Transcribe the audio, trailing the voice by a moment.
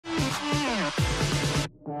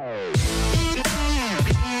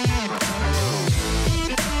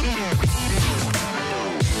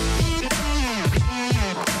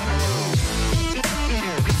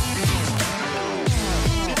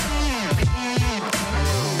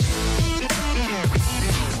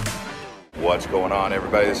What's going on,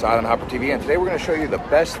 everybody? This is Island Hopper TV, and today we're going to show you the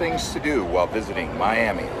best things to do while visiting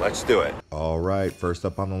Miami. Let's do it. All right, first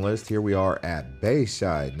up on the list, here we are at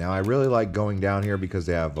Bayside. Now, I really like going down here because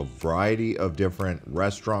they have a variety of different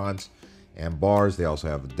restaurants and bars. They also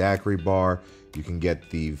have a daiquiri bar. You can get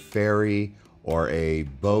the ferry or a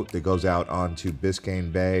boat that goes out onto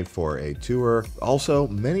Biscayne Bay for a tour. Also,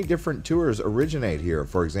 many different tours originate here.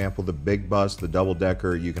 For example, the big bus, the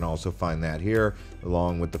double-decker, you can also find that here,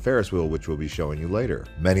 along with the Ferris Wheel, which we'll be showing you later.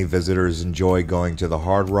 Many visitors enjoy going to the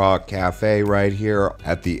Hard Rock Cafe right here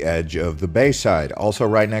at the edge of the Bayside. Also,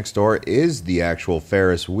 right next door is the actual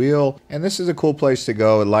Ferris Wheel, and this is a cool place to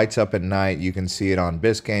go. It lights up at night. You can see it on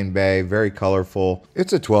Biscayne Bay, very colorful.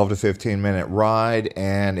 It's a 12 to 15 minute ride,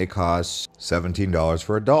 and it costs $17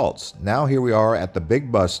 for adults. Now here we are at the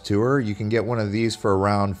Big Bus Tour. You can get one of these for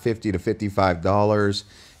around $50 to $55,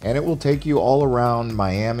 and it will take you all around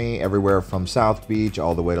Miami, everywhere from South Beach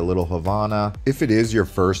all the way to Little Havana. If it is your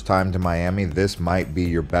first time to Miami, this might be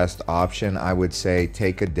your best option. I would say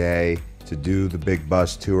take a day to do the Big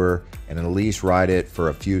Bus Tour and at least ride it for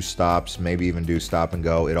a few stops, maybe even do stop and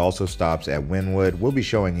go. It also stops at Wynwood. We'll be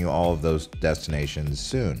showing you all of those destinations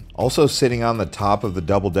soon. Also, sitting on the top of the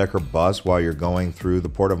double-decker bus while you're going through the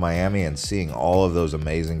Port of Miami and seeing all of those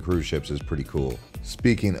amazing cruise ships is pretty cool.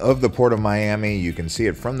 Speaking of the Port of Miami, you can see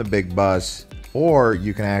it from the big bus, or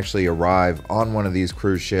you can actually arrive on one of these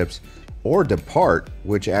cruise ships or depart,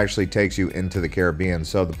 which actually takes you into the Caribbean.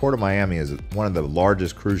 So the Port of Miami is one of the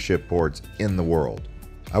largest cruise ship ports in the world.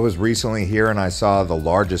 I was recently here and I saw the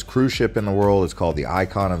largest cruise ship in the world. It's called the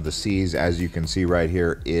Icon of the Seas. As you can see right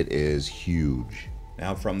here, it is huge.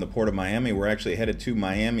 Now from the Port of Miami, we're actually headed to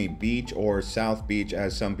Miami Beach, or South Beach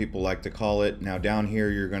as some people like to call it. Now down here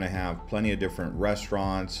you're going to have plenty of different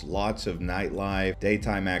restaurants, lots of nightlife,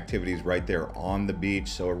 daytime activities right there on the beach.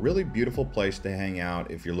 So a really beautiful place to hang out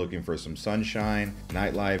if you're looking for some sunshine,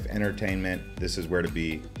 nightlife, entertainment. This is where to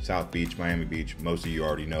be. South Beach, Miami Beach. Most of you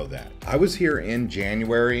already know that. I was here in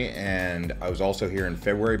January and I was also here in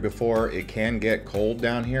February before. It can get cold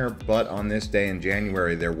down here, but on this day in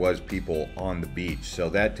January there was people on the beach. So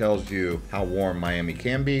that tells you how warm Miami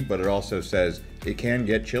can be, but it also says it can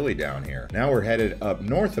get chilly down here. Now we're headed up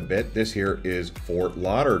north a bit. This here is Fort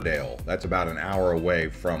Lauderdale. That's about an hour away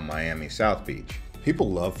from Miami South Beach. People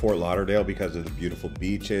love Fort Lauderdale because of the beautiful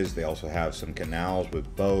beaches. They also have some canals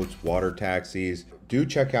with boats, water taxis. Do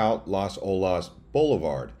check out Los Olas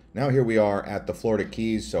Boulevard. Now here we are at the Florida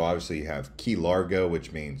Keys, so obviously you have Key Largo,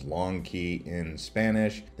 which means long key in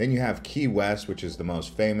Spanish. Then you have Key West, which is the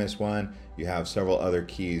most famous one. You have several other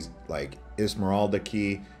keys like Esmeralda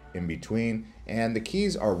Key in between. And the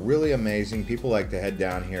keys are really amazing. People like to head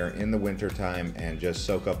down here in the winter time and just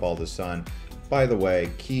soak up all the sun. By the way,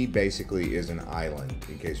 Key basically is an island,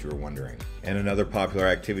 in case you were wondering. And another popular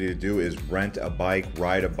activity to do is rent a bike,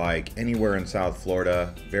 ride a bike anywhere in South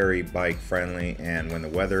Florida. Very bike friendly, and when the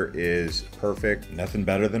weather is perfect, nothing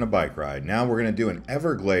better than a bike ride. Now we're gonna do an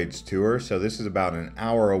Everglades tour. So this is about an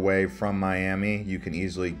hour away from Miami. You can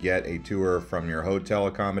easily get a tour from your hotel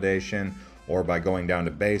accommodation or by going down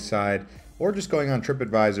to Bayside or just going on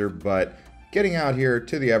TripAdvisor, but getting out here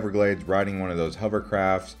to the Everglades, riding one of those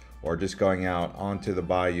hovercrafts, or just going out onto the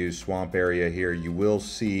bayou swamp area here, you will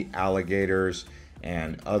see alligators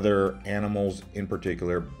and other animals, in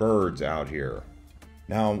particular birds out here.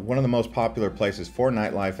 Now, one of the most popular places for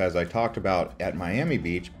nightlife, as I talked about at Miami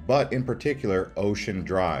Beach, but in particular Ocean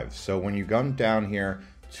Drive. So when you come down here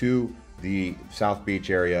to the South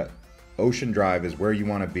Beach area, Ocean Drive is where you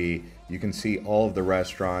want to be. You can see all of the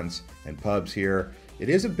restaurants and pubs here. It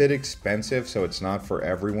is a bit expensive, so it's not for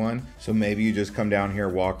everyone. So maybe you just come down here,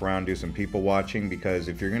 walk around, do some people watching, because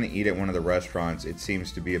if you're gonna eat at one of the restaurants, it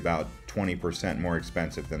seems to be about 20% more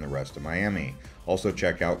expensive than the rest of Miami. Also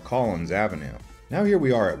check out Collins Avenue. Now here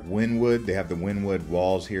we are at Wynwood. They have the Wynwood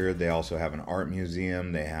walls here. They also have an art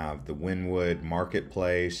museum. They have the Wynwood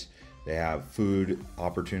marketplace. They have food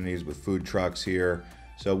opportunities with food trucks here.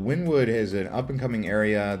 So Wynwood is an up-and-coming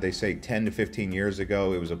area. They say 10 to 15 years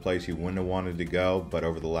ago, it was a place you wouldn't have wanted to go, but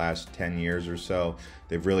over the last 10 years or so,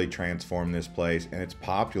 they've really transformed this place, and it's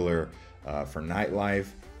popular for nightlife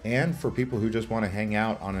and for people who just want to hang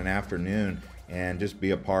out on an afternoon and just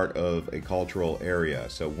be a part of a cultural area.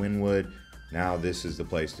 So Wynwood, now this is the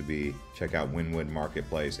place to be. Check out Wynwood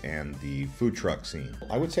Marketplace and the food truck scene.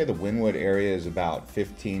 I would say the Wynwood area is about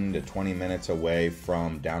 15 to 20 minutes away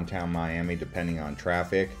from downtown Miami, depending on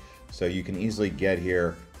traffic. So you can easily get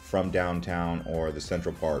here from downtown or the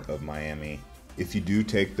central part of Miami. If you do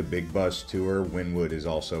take the big bus tour, Wynwood is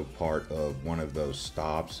also part of one of those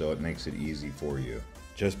stops, so it makes it easy for you.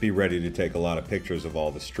 Just be ready to take a lot of pictures of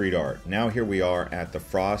all the street art. Now here we are at the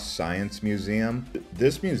Frost Science Museum.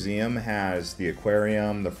 This museum has the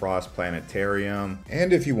aquarium, the Frost Planetarium,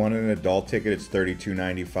 and if you want an adult ticket, it's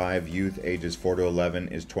 $32.95. Youth ages 4 to 11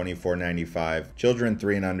 is $24.95. Children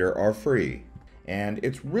 3 and under are free. And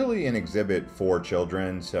it's really an exhibit for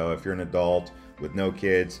children, so if you're an adult with no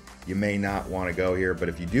kids, you may not want to go here, but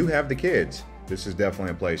if you do have the kids, this is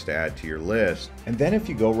definitely a place to add to your list. And then if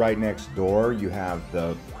you go right next door, you have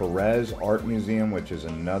the Perez Art Museum, which is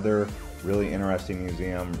another really interesting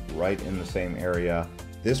museum right in the same area.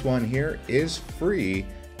 This one here is free.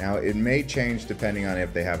 Now it may change depending on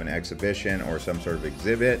if they have an exhibition or some sort of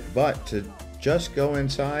exhibit, but to just go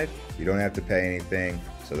inside, you don't have to pay anything.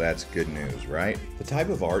 So that's good news, right? The type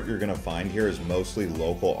of art you're gonna find here is mostly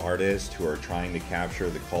local artists who are trying to capture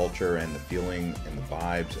the culture and the feeling and the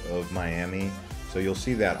vibes of Miami. So you'll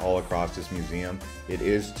see that all across this museum. It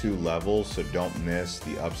is 2 levels, so don't miss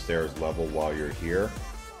the upstairs level while you're here.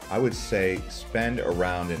 I would say spend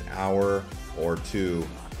around an hour or 2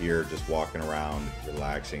 here just walking around,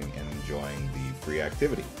 relaxing, and enjoying the free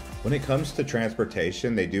activity. When it comes to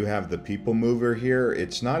transportation, they do have the People Mover here.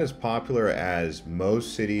 It's not as popular as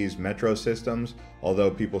most cities' metro systems,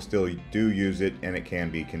 although people still do use it and it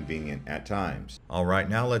can be convenient at times. All right,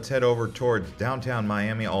 now let's head over towards downtown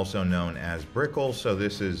Miami, also known as Brickell. So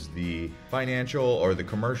this is the financial or the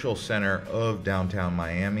commercial center of downtown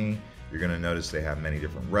Miami. You're gonna notice they have many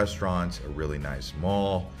different restaurants, a really nice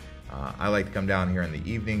mall. I like to come down here in the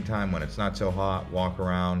evening time when it's not so hot, walk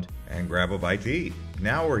around and grab a bite to eat.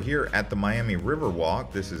 Now we're here at the Miami River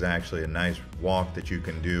Walk. This is actually a nice walk that you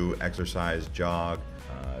can do, exercise, jog.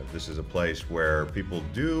 This is a place where people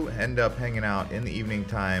do end up hanging out in the evening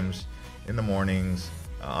times, in the mornings.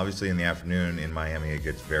 Obviously in the afternoon in Miami it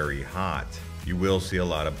gets very hot. You will see a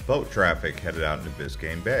lot of boat traffic headed out into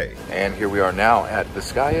Biscayne Bay. And here we are now at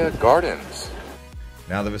Viscaya Gardens.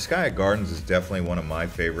 Now the Viscaya Gardens is definitely one of my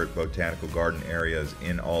favorite botanical garden areas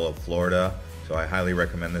in all of Florida. So I highly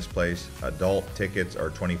recommend this place. Adult tickets are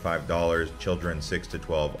 $25, children 6 to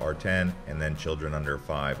 12 are $10, and then children under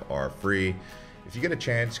 5 are free. If you get a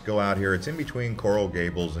chance, go out here. It's in between Coral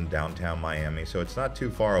Gables and downtown Miami, so it's not too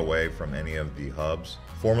far away from any of the hubs.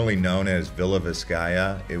 Formerly known as Villa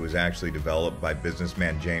Viscaya, it was actually developed by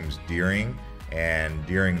businessman James Deering and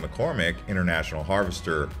Deering McCormick, international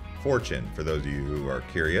harvester fortune, for those of you who are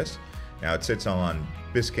curious. Now it sits on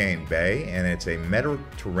Biscayne Bay and it's a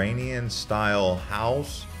Mediterranean style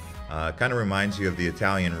house. Kind of reminds you of the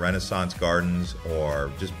Italian Renaissance gardens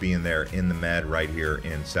or just being there in the Med right here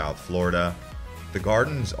in South Florida. The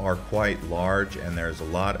gardens are quite large and there's a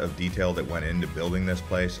lot of detail that went into building this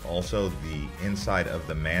place. Also, the inside of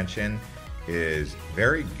the mansion is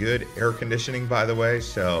very good air conditioning, by the way.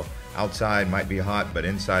 So outside might be hot, but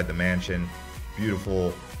inside the mansion,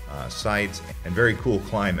 beautiful sights and very cool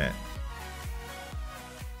climate.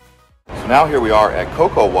 So now here we are at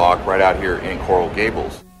Coco Walk right out here in Coral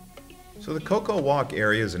Gables. So the Coco Walk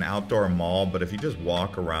area is an outdoor mall, but if you just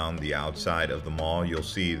walk around the outside of the mall, you'll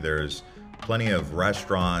see there's plenty of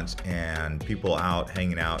restaurants and people out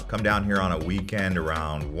hanging out. Come down here on a weekend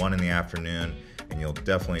around 1 in the afternoon and you'll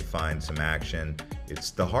definitely find some action.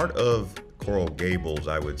 It's the heart of Coral Gables,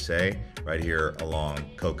 I would say, right here along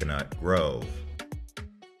Coconut Grove.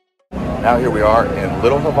 Now here we are in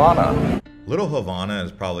Little Havana. Little Havana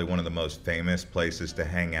is probably one of the most famous places to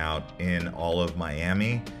hang out in all of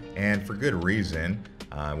Miami, and for good reason.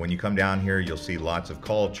 When you come down here, you'll see lots of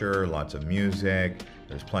culture, lots of music.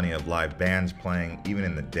 There's plenty of live bands playing even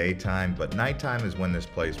in the daytime, but nighttime is when this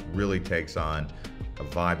place really takes on a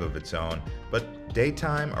vibe of its own. But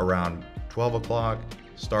daytime around 12 o'clock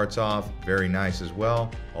starts off very nice as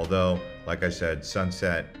well. Although, like I said,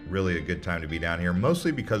 sunset, really a good time to be down here,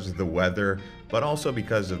 mostly because of the weather, but also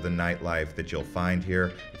because of the nightlife that you'll find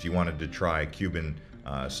here. If you wanted to try Cuban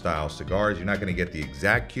style cigars, you're not going to get the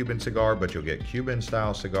exact Cuban cigar, but you'll get Cuban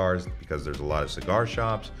style cigars because there's a lot of cigar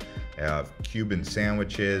shops. Cuban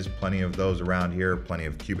sandwiches, plenty of those around here, plenty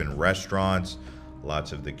of Cuban restaurants,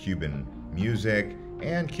 lots of the Cuban music,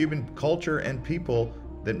 and Cuban culture and people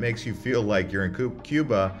that makes you feel like you're in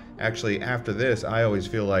Cuba. Actually, after this, I always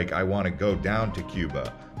feel like I want to go down to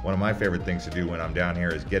Cuba. One of my favorite things to do when I'm down here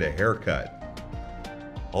is get a haircut.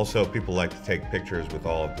 Also, people like to take pictures with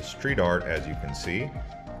all of the street art, as you can see.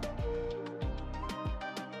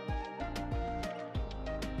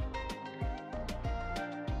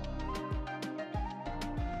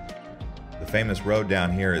 The famous road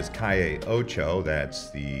down here is Calle Ocho,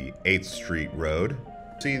 that's the 8th Street Road.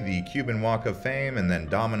 See the Cuban Walk of Fame and then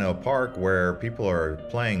Domino Park, where people are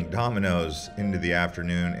playing dominoes into the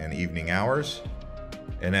afternoon and evening hours.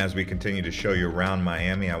 And as we continue to show you around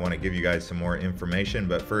Miami, I want to give you guys some more information.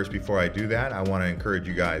 But first, before I do that, I want to encourage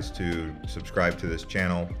you guys to subscribe to this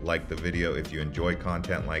channel, like the video if you enjoy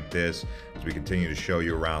content like this, as we continue to show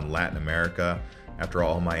you around Latin America. After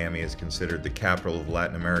all, Miami is considered the capital of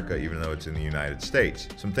Latin America, even though it's in the United States.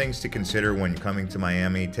 Some things to consider when coming to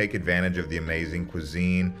Miami: take advantage of the amazing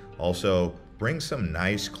cuisine. Also, bring some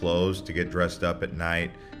nice clothes to get dressed up at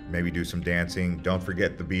night. Maybe do some dancing. Don't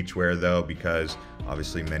forget the beach wear though, because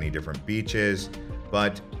obviously many different beaches.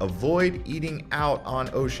 But avoid eating out on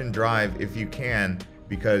Ocean Drive if you can,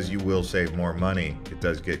 because you will save more money. It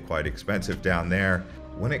does get quite expensive down there.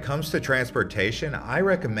 When it comes to transportation, I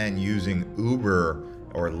recommend using Uber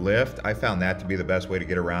or Lyft. I found that to be the best way to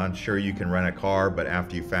get around. Sure, you can rent a car, but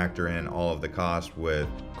after you factor in all of the costs with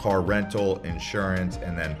car rental, insurance,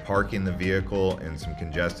 and then parking the vehicle in some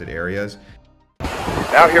congested areas.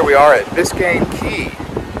 Now here we are at Biscayne Key.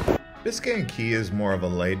 Biscayne Key is more of a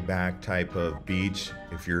laid-back type of beach.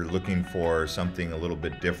 If you're looking for something a little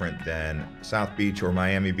bit different than South Beach or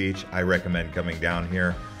Miami Beach, I recommend coming down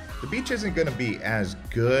here. The beach isn't going to be as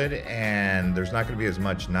good, and there's not going to be as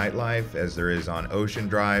much nightlife as there is on Ocean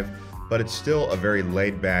Drive, but it's still a very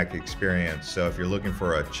laid-back experience. So if you're looking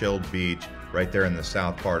for a chilled beach right there in the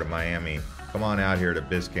south part of Miami, come on out here to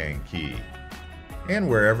Biscayne Key. And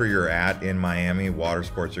wherever you're at in Miami, water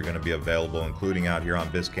sports are going to be available, including out here on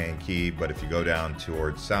Biscayne Key. But if you go down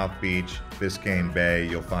towards South Beach, Biscayne Bay,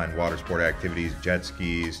 you'll find water sport activities, jet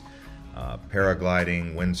skis,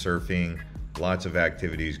 paragliding, windsurfing, lots of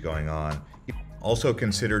activities going on. Also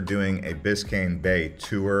consider doing a Biscayne Bay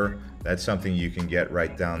tour. That's something you can get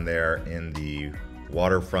right down there in the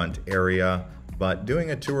waterfront area. But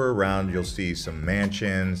doing a tour around, you'll see some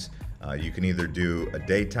mansions. You can either do a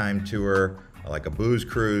daytime tour, like a booze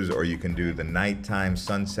cruise, or you can do the nighttime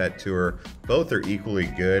sunset tour. Both are equally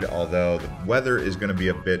good, although the weather is going to be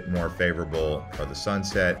a bit more favorable for the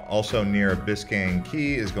sunset. Also near Biscayne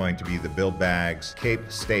Key is going to be the Biltbags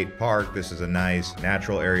Cape State Park. This is a nice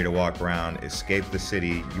natural area to walk around, escape the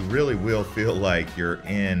city. You really will feel like you're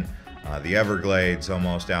in the Everglades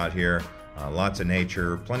almost out here. Lots of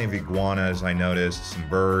nature, plenty of iguanas, I noticed, some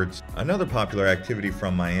birds. Another popular activity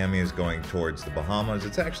from Miami is going towards the Bahamas.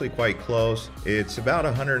 It's actually quite close. It's about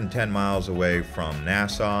 110 miles away from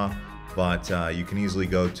Nassau, but you can easily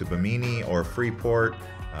go to Bimini or Freeport.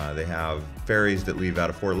 They have ferries that leave out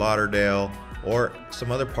of Fort Lauderdale, or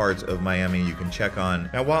some other parts of Miami you can check on.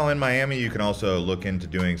 Now, while in Miami, you can also look into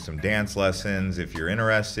doing some dance lessons if you're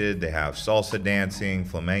interested. They have salsa dancing,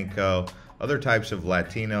 flamenco, other types of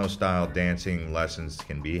Latino style dancing lessons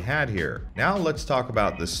can be had here. Now let's talk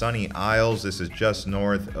about the Sunny Isles. This is just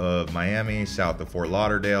north of Miami, south of Fort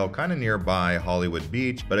Lauderdale, kind of nearby Hollywood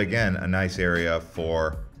Beach, but again, a nice area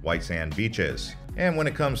for white sand beaches. And when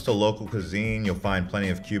it comes to local cuisine, you'll find plenty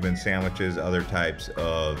of Cuban sandwiches, other types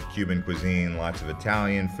of Cuban cuisine, lots of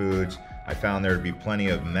Italian foods. I found there to be plenty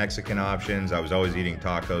of Mexican options. I was always eating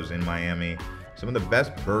tacos in Miami. Some of the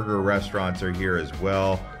best burger restaurants are here as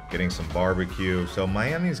well, getting some barbecue. So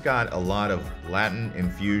Miami's got a lot of Latin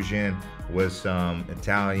infusion with some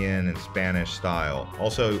Italian and Spanish style.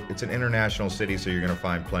 Also, it's an international city, so you're gonna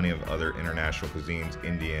find plenty of other international cuisines,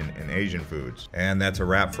 Indian and Asian foods. And that's a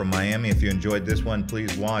wrap from Miami. If you enjoyed this one,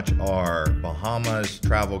 please watch our Bahamas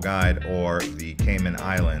travel guide or the Cayman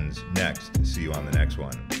Islands next. See you on the next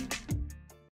one.